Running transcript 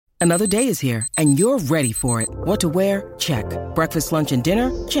Another day is here, and you're ready for it. What to wear? Check. Breakfast, lunch, and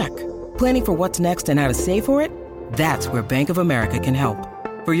dinner? Check. Planning for what's next and how to save for it? That's where Bank of America can help.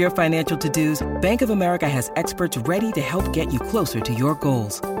 For your financial to-dos, Bank of America has experts ready to help get you closer to your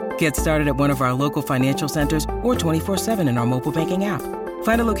goals. Get started at one of our local financial centers or 24/7 in our mobile banking app.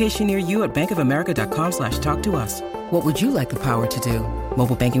 Find a location near you at bankofamerica.com/talktous. What would you like the power to do?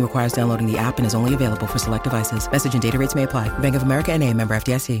 Mobile banking requires downloading the app and is only available for select devices. Message and data rates may apply. Bank of America N.A., member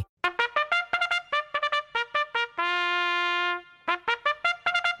FDIC.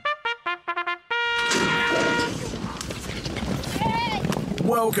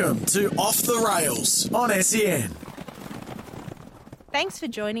 Welcome to Off the Rails on SEN. Thanks for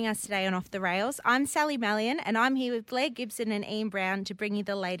joining us today on Off the Rails. I'm Sally Mallion and I'm here with Blair Gibson and Ian Brown to bring you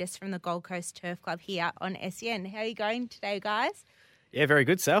the latest from the Gold Coast Turf Club here on SEN. How are you going today, guys? Yeah, very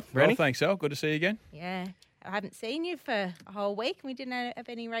good, Sal. Well, thanks, Sal. Good to see you again. Yeah. I haven't seen you for a whole week. We didn't have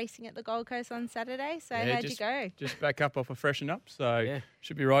any racing at the Gold Coast on Saturday, so how'd you go? Just back up off a freshen up, so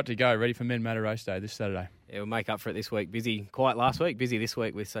should be right to go, ready for Men Matter Race Day this Saturday. Yeah, we'll make up for it this week. Busy, quiet last week, busy this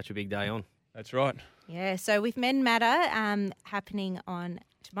week with such a big day on. That's right. Yeah, so with Men Matter happening on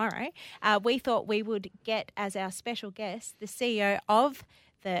tomorrow, we thought we would get as our special guest the CEO of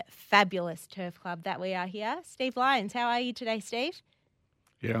the fabulous Turf Club that we are here, Steve Lyons. How are you today, Steve?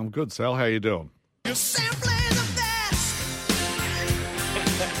 Yeah, I'm good, Sal. How you doing?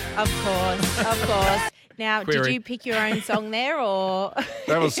 Of course. Now, Query. Did you pick your own song there, or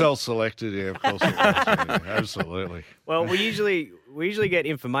That was self-selected, yeah, of course it was. Yeah, absolutely. Well, we usually get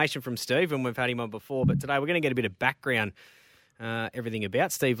information from Steve, and we've had him on before, but today we're going to get a bit of background, everything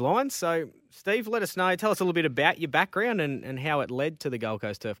about Steve Lyons. So, Steve, let us know. Tell us a little bit about your background and how it led to the Gold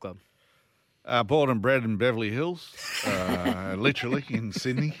Coast Turf Club. Born and bred in Beverly Hills, literally in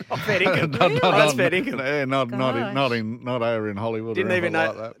Sydney. Fair dinkum. That's fair dinkum. Yeah, not over in Hollywood. Didn't or even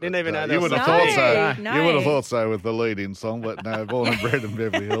anything know. like that. Didn't even know. You There would was have such a thought thing. so. You would have thought so with the lead-in song, but no. Born and bred in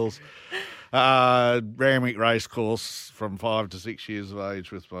Beverly Hills. Randwick Racecourse from 5 to 6 years of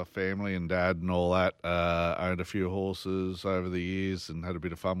age with my family and dad and all that. Owned a few horses over the years and had a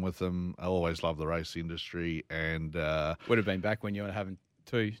bit of fun with them. I always loved the race industry and Would have been back when you were having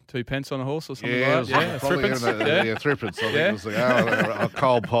two pence on a horse or something yeah, like that. threepence. Threepence. I think it was a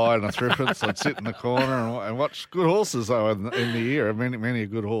cold pie and a threepence. I'd sit in the corner and watch good horses though in the year. Many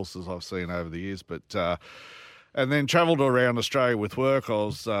good horses I've seen over the years, but. And then travelled around Australia with work. I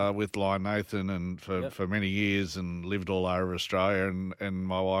was with Lion Nathan and for many years and lived all over Australia. And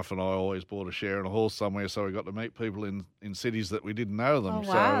my wife and I always bought a share in a horse somewhere, so we got to meet people in cities that we didn't know them. Oh,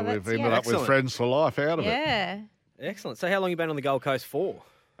 wow, so we've ended up with friends for life out of it. yeah? Excellent. So how long have you been on the Gold Coast for?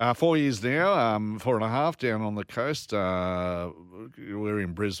 4 years now, 4.5 down on the coast. We're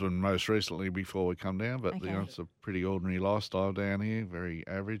in Brisbane most recently before we come down, but it's a pretty ordinary lifestyle down here, very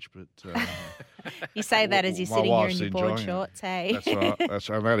average. But You say that as you're my sitting here in wife's your board enjoying it. shorts, hey? That's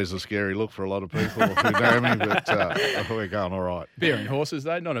right. And that is a scary look for a lot of people who know me, but we're going all right. Beer and horses,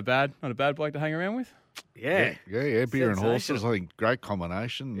 though, not a bad bloke to hang around with. Yeah. Yeah. Beer and horses, Sensational. I think, great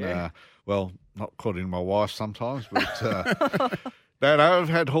combination. Yeah. Well, not according to my wife sometimes, but no, I've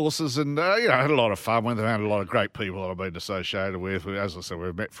had horses and, I had a lot of fun with them. I had a lot of great people that I've been associated with. As I said,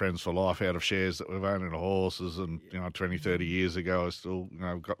 we've met friends for life out of shares that we've owned in the horses. And, 20, 30 years ago, I still,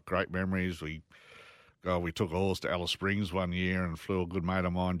 got great memories. We took a horse to Alice Springs one year and flew a good mate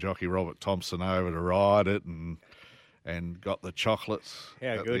of mine, jockey Robert Thompson, over to ride it and got the chocolates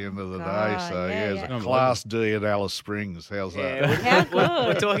at the end of the day. So, it was a Class D at Alice Springs. How's that? How good.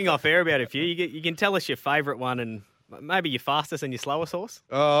 We're talking off air about a few. You can tell us your favourite one and maybe your fastest and your slowest horse.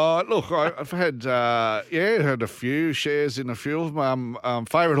 Look, I've had had a few shares in a few of them.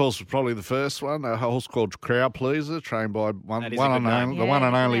 Favourite horse was probably the first one, a horse called Crowd Pleaser, trained by the one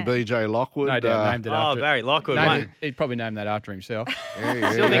and only BJ Lockwood. No doubt named it after. Barry Lockwood. He'd probably named that after himself.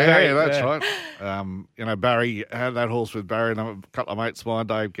 That's right. Barry had that horse with Barry and a couple of mates of mine,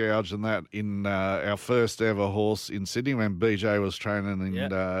 Dave Gouge, and that in our first ever horse in Sydney when BJ was training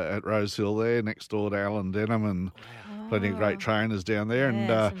at Rosehill there, next door to Alan Denham and. Plenty of great trainers down there.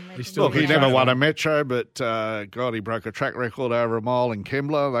 And he never won a Metro, but he broke a track record over a mile in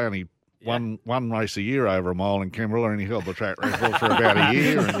Kembla. They only one race a year over a mile in Kembla, and he held the track record for about a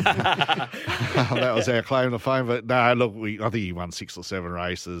year. And that was our claim to fame. But no, look, I think he won 6 or 7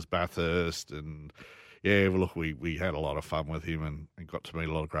 races, Bathurst, and we had a lot of fun with him and got to meet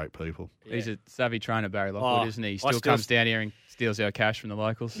a lot of great people. Yeah. He's a savvy trainer, Barry Lockwood, isn't he? He still comes down here and steals our cash from the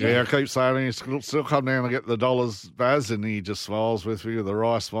locals. Yeah, I keep saying he still come down and get the dollars, Baz, and he just smiles with me with a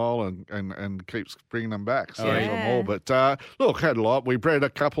wry smile and keeps bringing them back. So I'm all. But look, had a lot. We bred a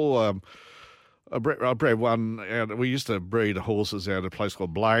couple. I bred one out. We used to breed horses out at a place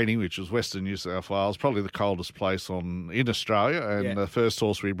called Blaney, which was Western New South Wales, probably the coldest place in Australia. And the first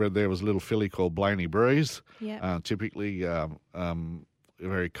horse we bred there was a little filly called Blaney Breeze. Yeah. Typically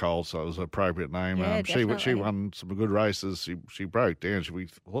very cold, so it was an appropriate name. Yeah, she won some good races. She broke down. We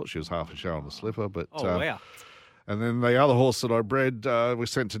thought she was half a show on the slipper, but wow. And then the other horse that I bred, we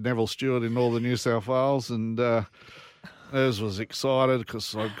sent to Neville Stewart in northern New South Wales, and Urs was excited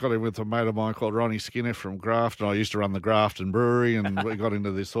because I got him with a mate of mine called Ronnie Skinner from Grafton. I used to run the Grafton Brewery, and we got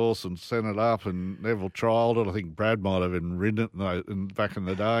into this horse and sent it up, and Neville trialled it. I think Brad might have even ridden it back in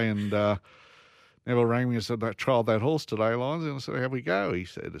the day, and Neville rang me and said, I trialled that horse today, Lyons. And I said, how'd we go? He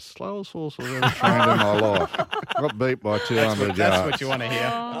said, the slowest horse I've ever trained in my life. Got beat by 200 yards. That's what you want to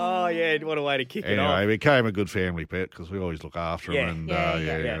hear. Oh, yeah, what a way to kick it off. Anyway, he became a good family pet because we always look after him.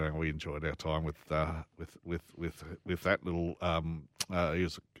 Yeah. We enjoyed our time with that little, he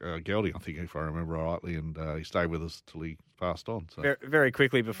was a gelding, I think, if I remember rightly, and he stayed with us till he passed on. So. Very, very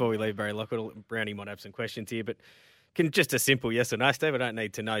quickly before we leave Barry Lockwood, Brownie might have some questions here, but just a simple yes or no, Steve. I don't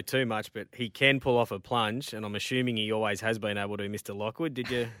need to know too much, but he can pull off a plunge, and I'm assuming he always has been able to, Mr. Lockwood. Did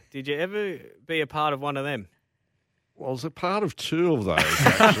you ever be a part of one of them? Well, I was a part of two of those,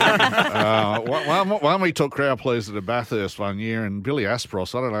 actually. One we took crowd pleaser to Bathurst one year, and Billy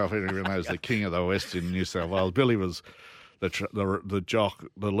Aspros, I don't know if anyone knows the king of the West in New South Wales. Billy was the jock,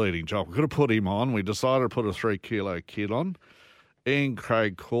 the leading jock. We could have put him on. We decided to put a 3 kilo kid on. Ian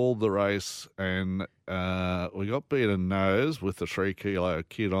Craig called the race, and we got beaten nose with the 3 kilo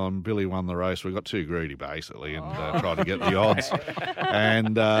kid on. Billy won the race. We got too greedy, basically, and tried to get the odds.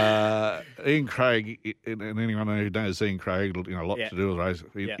 And Ian Craig, and anyone who knows Ian Craig, a lot to do with race.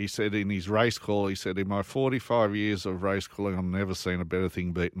 He said in his race call, he said, in my 45 years of race calling, I've never seen a better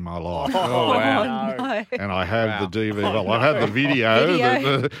thing beat in my life. Oh, wow. No. And I have the DVD. Well, I have the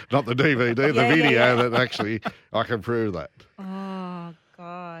video. Not the DVD, the video that actually I can prove that. Oh,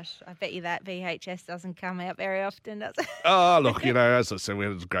 gosh. I bet you that VHS doesn't come out very often, does it? Oh, look, as I said, we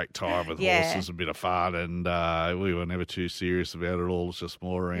had a great time with horses, a bit of fun, and we were never too serious about it all. It's just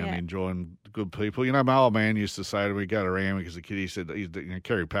more around enjoying good people. My old man used to say to me, go to Randwick as a kid, he said,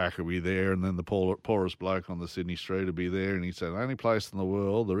 Kerry Packer would be there, and then the poorest bloke on the Sydney street would be there, and he said, the only place in the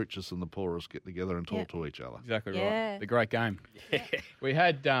world the richest and the poorest get together and talk to each other. Exactly right. The great game. We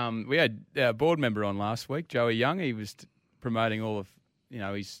had our board member on last week, Joey Young. He was promoting all of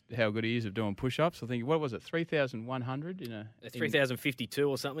how good he is of doing push-ups. I think, what was it, 3,100 in 3,052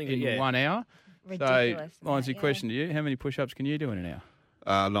 or something in 1 hour. Ridiculous. So, Lindsay, question to you: how many push-ups can you do in an hour?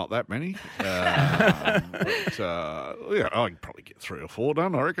 Not that many. But, I can probably get 3 or 4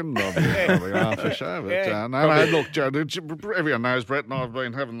 done, I reckon. Probably for sure. But look, Joe, everyone knows Brett and I have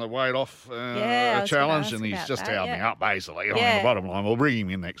been having the weight off challenge, and he's just held me up, basically. I mean, the bottom line, we'll bring him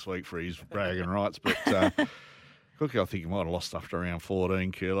in next week for his bragging rights, but... Cookie, I think he might have lost up to around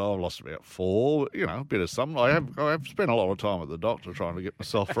 14 kilo. I've lost about 4. A bit of something. I have spent a lot of time at the doctor trying to get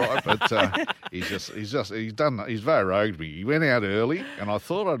myself right, but he's very rogue me. He went out early, and I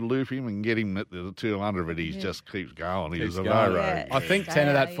thought I'd loop him and get him at the 200, but he just keeps going. He's a very rogue. I think 10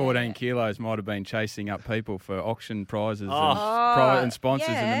 of that 14 kilos might have been chasing up people for auction prizes and sponsors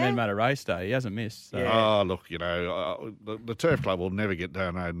in the Men Matter Race Day. He hasn't missed. So. Oh, look, the Turf Club will never get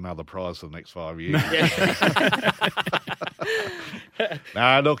donated another prize for the next 5 years.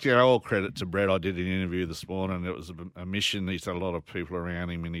 No, look, all credit to Brett. I did an interview this morning. It was a mission. He's had a lot of people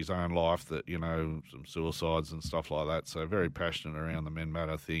around him in his own life that, some suicides and stuff like that. So very passionate around the Men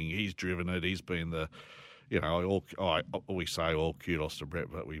Matter thing. He's driven it. He's been we say all kudos to Brett,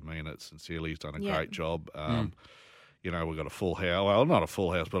 but we mean it sincerely. He's done a great job. We've got a full house. Well, not a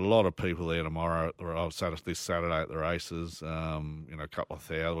full house, but a lot of people there tomorrow. This Saturday at the races. A couple of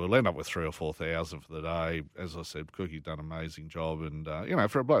thousand. We'll end up with 3,000 or 4,000 for the day. As I said, Cookie's done an amazing job, and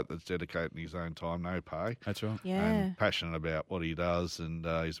for a bloke that's dedicating his own time, no pay. That's right. Yeah. And passionate about what he does, and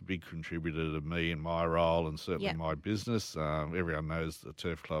he's a big contributor to me in my role and certainly my business. Everyone knows the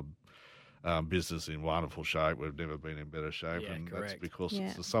Turf Club. Business in wonderful shape. We've never been in better shape, and that's because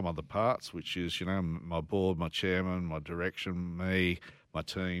it's the sum of the parts, which is my board, my chairman, my direction, me, my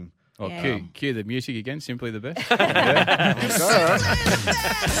team. Oh, cue the music again. Simply the best.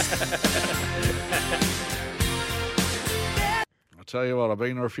 I'll tell you what. I've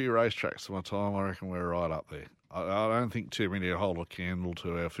been to a few racetracks in my time. I reckon we're right up there. I don't think too many hold a candle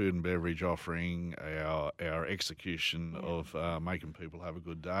to our food and beverage offering, our execution of making people have a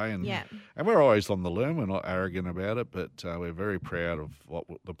good day. And we're always on the learn. We're not arrogant about it, but we're very proud of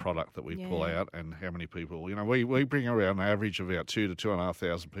the product that we pull out and how many people. We bring around an average of about 2,000 to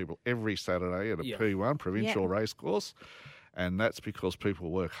 2,500 people every Saturday at a P1 provincial race course. and that's because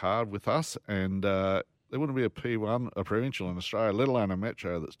people work hard with us, and there wouldn't be a P1, a provincial in Australia, let alone a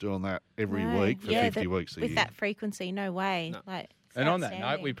metro that's doing that every week for 50 weeks a year. With that frequency, no way. No. And on that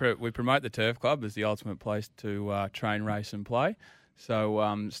note, we promote the Turf Club as the ultimate place to train, race and play.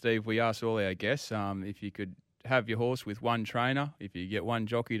 So, Steve, we asked all our guests if you could have your horse with one trainer, if you get one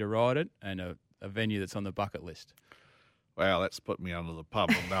jockey to ride it, and a venue that's on the bucket list. Wow, that's put me under the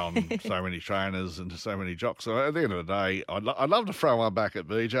pump of knowing so many trainers and so many jocks. So at the end of the day, I'd love to throw one back at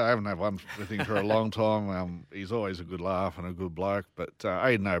BJ. I haven't had one with him for a long time. He's always a good laugh and a good bloke. But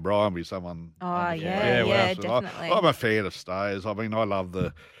Aidan O'Brien be someone. Oh, yeah, definitely. I'm a fan of stayers. I mean, I love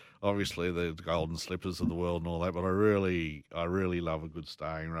obviously the Golden Slippers of the world and all that, but I really love a good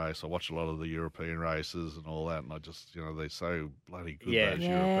staying race. I watch a lot of the European races and all that, and I just, they're so bloody good, those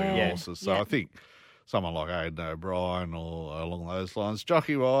European horses. So I think someone like Aidan O'Brien or along those lines.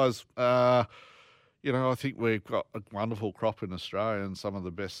 Jockey-wise, I think we've got a wonderful crop in Australia and some of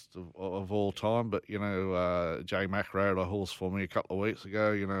the best of all time. But, Jay Mack rode a horse for me a couple of weeks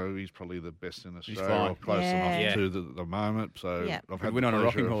ago. He's probably the best in Australia, or close enough to the moment. So I've had on a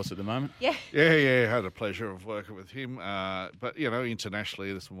rocking horse at the moment. Yeah, had the pleasure of working with him. But,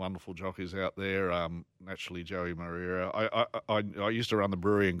 internationally, there's some wonderful jockeys out there. Naturally, Joey Moreira. I used to run the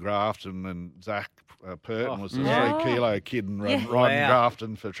brewery in Grafton, and Zach Purton was a 3-kilo kid and riding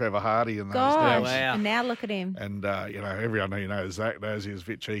Grafton for Trevor Hardy in those days. Wow. And now look at him. And, everyone Zach knows he was a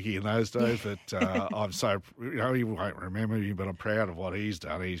bit cheeky in those days, but I'm so, he won't remember me, but I'm proud of what he's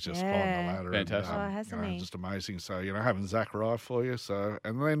done. He's just climbed the ladder. Fantastic. And, hasn't he? Just amazing. So, having Zach ride for you. So,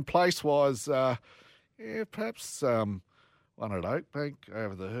 and then place-wise, perhaps one at Oakbank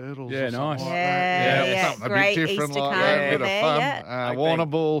over the hurdles. Yeah, nice. Something great a bit different Easter like that, a bit of fun. Yeah.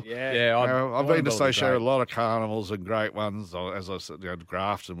 Warrnambool. I've been associated with a lot of carnivals and great ones. As I said,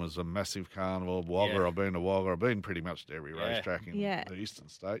 Grafton was a massive carnival. Wagga, I've been to Wagga. I've been pretty much to every racetrack in the eastern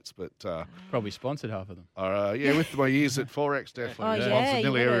states. But probably sponsored half of them. With my years at Forex, definitely sponsored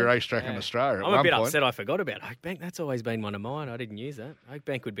nearly every racetrack in Australia. I'm a bit upset I forgot about Oakbank. That's always been one of mine. I didn't use that.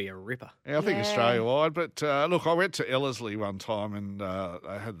 Oakbank would be a ripper. Yeah, I think Australia-wide. But look, I went to Ellerslie one time and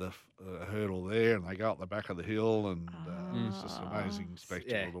I had the hurdle there, and they go up the back of the hill, and it's just an amazing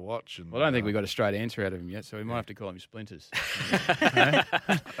spectacle to watch. And, I don't think we got a straight answer out of him yet, so we might have to call him Splinters.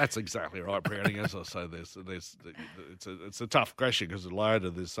 That's exactly right, Browning. As I say, it's a tough question because it's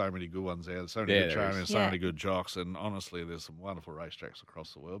loaded. There's so many good ones out. There's so many good trainers, so many good jocks, and honestly, there's some wonderful racetracks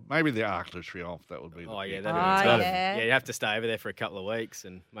across the world. Maybe the Arc de Triomphe, that would be. You have to stay over there for a couple of weeks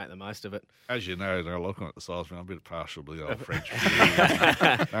and make the most of it. As you know, looking at the size, I'm a bit partial to the old French.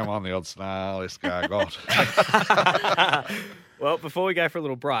 I'm on the odd snail, escargot. Well, before we go for a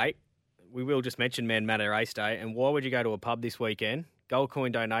little break, we will just mention Manmatta Race Day. And why would you go to a pub this weekend? Gold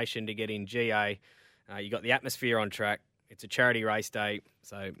coin donation to get in GA. You got the atmosphere on track. It's a charity race day,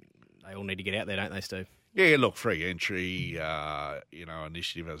 so they all need to get out there, don't they, Steve? Yeah, look, free entry,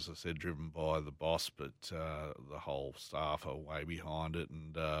 initiative, as I said, driven by the boss, but the whole staff are way behind it.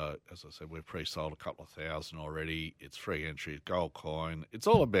 And as I said, we've pre-sold a couple of thousand already. It's free entry, gold coin. It's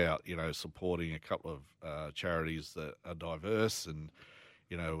all about, supporting a couple of charities that are diverse. And,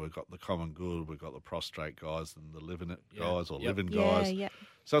 we've got the Common Good, we've got the prostrate guys and the Living It guys or Living guys. Yeah.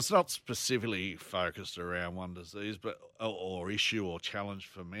 So it's not specifically focused around one disease or issue or challenge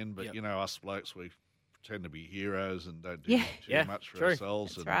for men, but, us blokes, we tend to be heroes and don't do too much for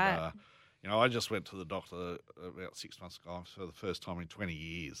ourselves. That's and right. I just went to the doctor about 6 months ago for the first time in 20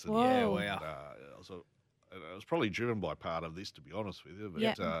 years. And, I was probably driven by part of this, to be honest with you.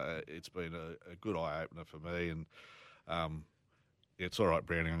 But it's been a good eye opener for me. And it's all right,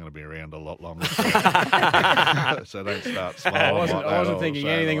 Browning. I'm going to be around a lot longer, so don't start smiling. I wasn't thinking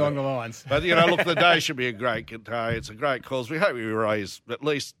anything along the lines. But look, the day should be a great day. It's a great cause. We hope we raise at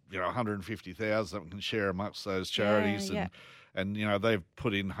least 150,000 that we can share amongst those charities. And they've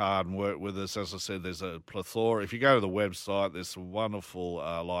put in hard and work with us. As I said, there's a plethora. If you go to the website, there's some wonderful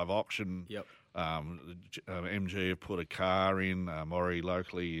live auction. Yep. MG have put a car in. Maury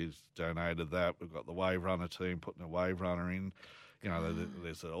locally has donated that. We've got the Wave Runner team putting a Wave Runner in.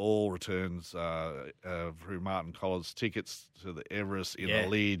 There's all returns through Martin Collins tickets to the Everest in the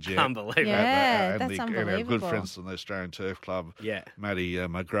Learjet. Unbelievable. That's unbelievable. And our good friends from the Australian Turf Club, Matty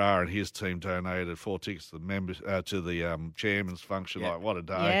McGrath and his team donated 4 tickets to the members to the chairman's function. Like, what a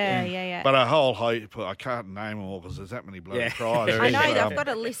day. But a whole heap, I can't name them all because there's that many bloody prizes. I know, I've got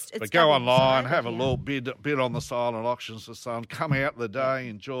a list. But go online, have a little bid on the silent auctions for some. Come out the day,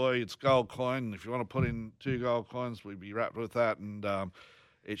 enjoy. It's gold coin. If you want to put in 2 gold coins, we'd be wrapped with that. And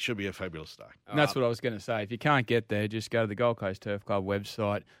it should be a fabulous day. And that's what I was going to say. If you can't get there, just go to the Gold Coast Turf Club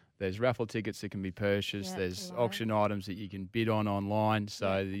website. There's raffle tickets that can be purchased. Yeah, There's right. auction items that you can bid on online,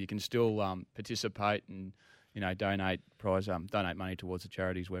 so that you can still participate and donate money towards the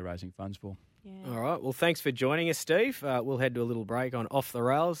charities we're raising funds for. Yeah. All right. Well, thanks for joining us, Steve. We'll head to a little break on Off the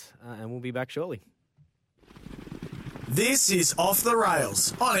Rails, and we'll be back shortly. This is Off the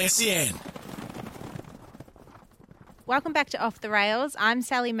Rails on SEN. Welcome back to Off the Rails. I'm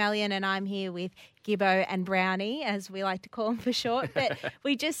Sally Mallion and I'm here with Gibbo and Brownie, as we like to call him for short. But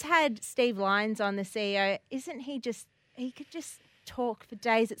we just had Steve Lyons on, the CEO. Isn't he he could just talk for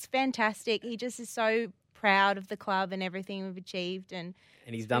days. It's fantastic. He just is so proud of the club and everything we've achieved. And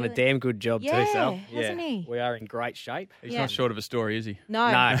he's done a damn good job too, Sal. Hasn't he? We are in great shape. He's not short of a story, is he?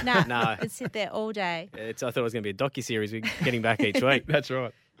 No. No. Could sit there all day. I thought it was going to be a docu-series. We're getting back each week. That's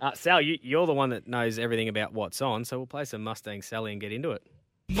right. Sal, you're the one that knows everything about what's on, so we'll play some Mustang Sally and get into it.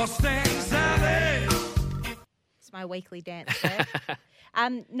 Mustang Sally. It's my weekly dance.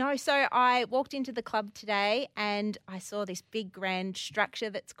 So I walked into the club today and I saw this big grand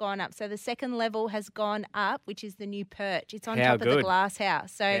structure that's gone up. So the second level has gone up, which is the new perch. It's on How top of the good. glass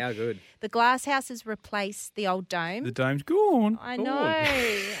house. So How good. the glass house has replaced the old dome. The dome's gone. I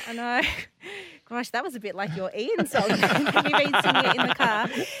know. Gosh, that was a bit like your Ian song. Have you been singing it in the car?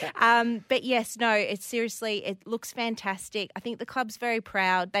 But yes, no, it looks fantastic. I think the club's very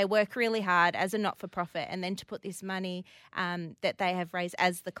proud. They work really hard as a not-for-profit, and then to put this money that they have raised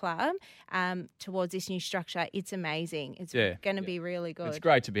as the club towards this new structure, it's amazing. It's going to be really good. It's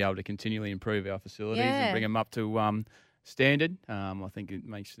great to be able to continually improve our facilities and bring them up to standard. I think it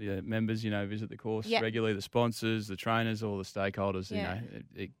makes the members, visit the course regularly, the sponsors, the trainers, all the stakeholders,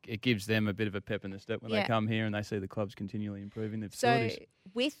 it gives them a bit of a pep in the step when they come here and they see the clubs continually improving their facilities. So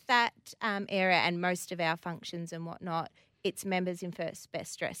with that area and most of our functions and whatnot, it's members in first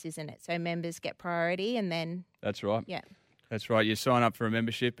best dress, isn't it? So members get priority and then... That's right. Yeah. That's right. You sign up for a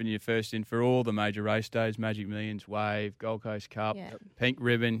membership and you're first in for all the major race days, Magic Millions, Wave, Gold Coast Cup, Pink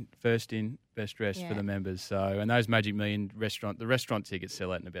Ribbon, first in, best dressed for the members. So, and those Magic Million the restaurant tickets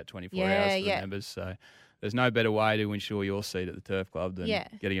sell out in about 24 hours for the members. So there's no better way to ensure your seat at the Turf Club than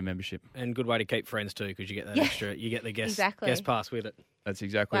getting a membership. And good way to keep friends too, because you get that extra, you get the guest pass with it. That's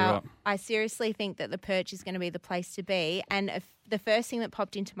exactly right. right. I seriously think that the perch is going to be the place to be. And the first thing that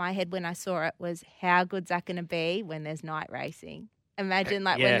popped into my head when I saw it was, how good's that going to be when there's night racing? Imagine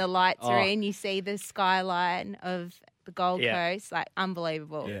when the lights are in, you see the skyline of the Gold Coast,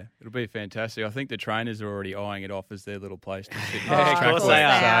 unbelievable. Yeah, it'll be fantastic. I think the trainers are already eyeing it off as their little place to sit. Of course they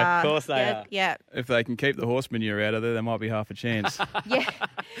are. Of course they are. Yeah. If they can keep the horse manure out of there might be half a chance.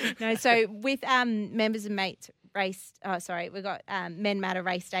 No, so with members and mates race, we've got Men Matter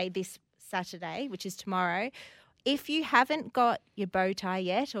race day this Saturday, which is tomorrow. If you haven't got your bow tie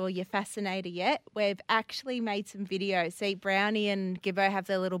yet or your fascinator yet, we've actually made some videos. See, Brownie and Gibbo have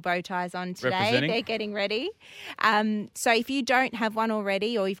their little bow ties on today. They're getting ready. So if you don't have one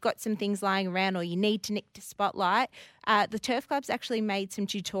already, or you've got some things lying around, or you need to nick to spotlight, the Turf Club's actually made some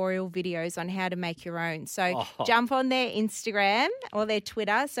tutorial videos on how to make your own. So jump on their Instagram or their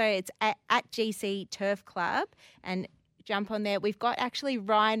Twitter. So it's at GC Turf Club, and jump on there. We've got actually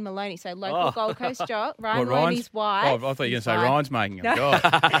Ryan Maloney, so local Gold Coast jock. Ryan Maloney's wife. Oh, I thought you were going to say Ryan's making them.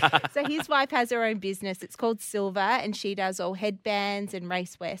 God. So his wife has her own business. It's called Silver, and she does all headbands and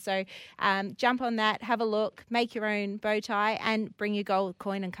racewear. So jump on that, have a look, make your own bow tie, and bring your gold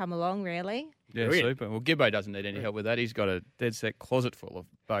coin and come along, really. Yeah, brilliant. Super. Well, Gibbo doesn't need any help with that. He's got a dead set closet full of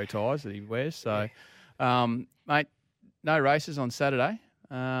bow ties that he wears. So, mate, no races on Saturday.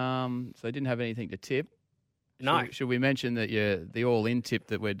 So they didn't have anything to tip. No. Should we mention that the all-in tip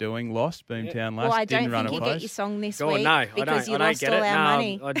that we're doing lost? Boomtown lost. Well, I didn't don't run think it you close. get your song this God, week no, because you I don't lost get all it. our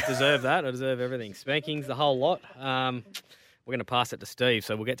money. I deserve that. I deserve everything. Spankings, the whole lot. We're going to pass it to Steve,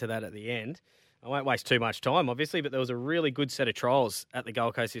 so we'll get to that at the end. I won't waste too much time, obviously, but there was a really good set of trials at the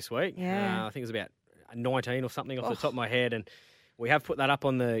Gold Coast this week. Yeah. I think it was about 19 or something off the top of my head, and we have put that up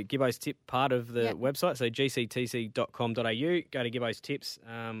on the Gibbo's Tip part of the website, so gctc.com.au. Go to Gibbo's Tips.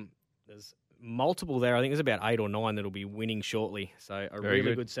 There's multiple there. I think there's about 8 or 9 that'll be winning shortly. So a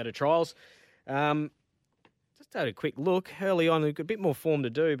really good set of trials. Just had a quick look early on. We've got a bit more form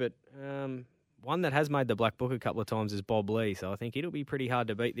to do, but one that has made the Black Book a couple of times is Bob Lee. So I think it'll be pretty hard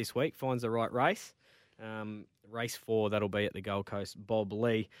to beat this week. Finds the right race. Race 4, that'll be at the Gold Coast, Bob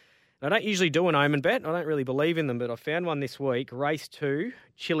Lee. I don't usually do an omen bet. I don't really believe in them, but I found one this week. Race 2,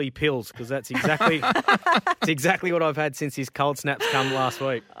 Chili Pills, because that's exactly it's exactly what I've had since his cold snaps come last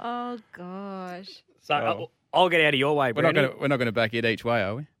week. Oh, gosh. So I'll get out of your way, Brandon. We're not going to back it each way,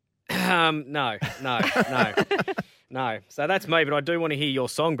 are we? No. No. So that's me, but I do want to hear your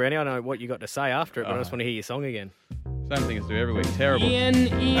song, Brownie. I don't know what you got to say after it, but I just want to hear your song again. Same thing as do every week. Terrible.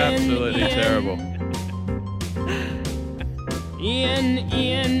 Absolutely terrible. Ian.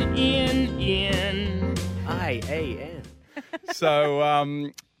 A-A-N.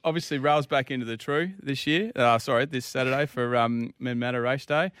 So, obviously, rails back into the True this year. This Saturday for Men Matter Race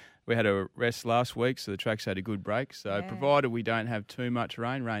Day. We had a rest last week, so the track's had a good break. So, provided we don't have too much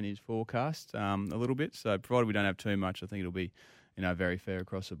rain is forecast a little bit. So, provided we don't have too much, I think it'll be, very fair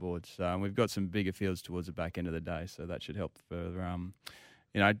across the board. So, we've got some bigger fields towards the back end of the day, so that should help further,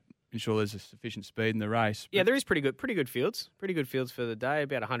 ensure there's a sufficient speed in the race. Yeah, there is pretty good fields. Pretty good fields for the day.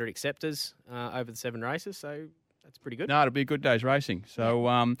 About 100 acceptors over the 7 races. So that's pretty good. No, it'll be a good day's racing. So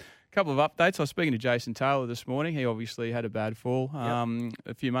a couple of updates. I was speaking to Jason Taylor this morning. He obviously had a bad fall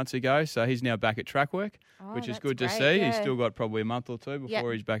a few months ago. So he's now back at track work, which is good to see. Yeah. He's still got probably a month or two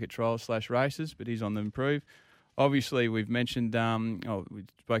before he's back at trials/races, but he's on the improve. Obviously, we've mentioned, we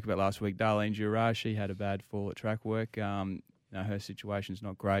spoke about last week, Darlene Girard. She had a bad fall at track work. Her situation's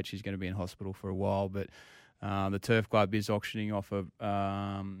not great. She's going to be in hospital for a while, but the Turf Club is auctioning off a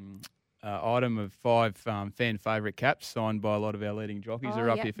item of 5 fan favourite caps signed by a lot of our leading jockeys. They're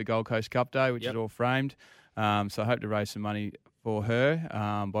up here for Gold Coast Cup Day, which is all framed. So I hope to raise some money for her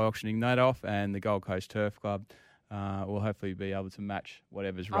by auctioning that off, and the Gold Coast Turf Club will hopefully be able to match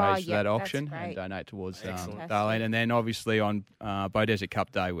whatever's raised for that auction and donate towards Darlene. And then obviously on Beaudesert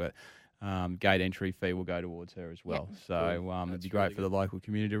Cup Day, where gate entry fee will go towards her as well. So it'd be great for the local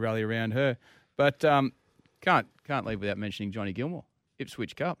community to rally around her. But can't leave without mentioning Johnny Gilmore,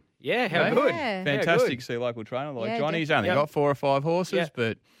 Ipswich Cup. Yeah, how good. Fantastic to see a local trainer like Johnny. He's only got 4 or 5 horses,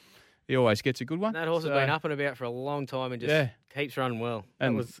 but he always gets a good one. That horse has been up and about for a long time and just keeps running well.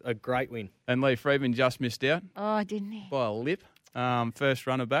 That was a great win. And Lee Freedman just missed out. Oh, didn't he? By a lip. First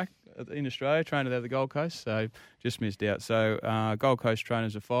runner back in Australia, trainer there at the Gold Coast, so just missed out. So Gold Coast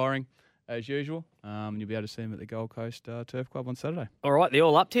trainers are firing as usual. You'll be able to see him at the Gold Coast Turf Club on Saturday. All right, the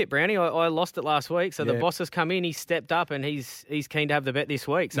all-up tip, Brownie. I lost it last week, so the boss has come in, he's stepped up, and he's keen to have the bet this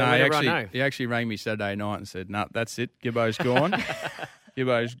week. So let everyone know. He actually rang me Saturday night and said, no, that's it, Gibbo's gone.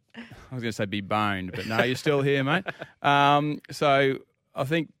 Gibbo's, I was going to say be boned, but no, you're still here, mate. So I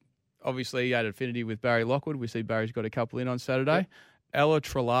think, obviously, he had affinity with Barry Lockwood. We see Barry's got a couple in on Saturday. Yep. Ella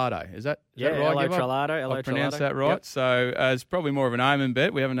Trolado. Is that right? Ella Trolado. I pronounced that right. Yep. So it's probably more of an omen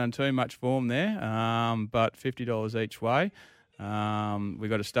bet. We haven't done too much form there, but $50 each way. We've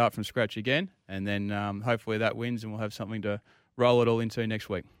got to start from scratch again, and then hopefully that wins, and we'll have something to roll it all into next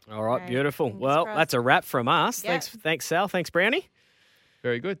week. All right, beautiful. Well, that's a wrap from us. Yep. Thanks, Sal. Thanks, Brownie.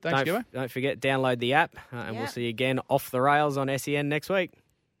 Very good. Thanks, Gibbo. Don't forget, download the app, and we'll see you again off the rails on SEN next week.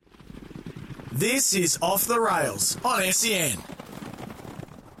 This is Off the Rails on SEN.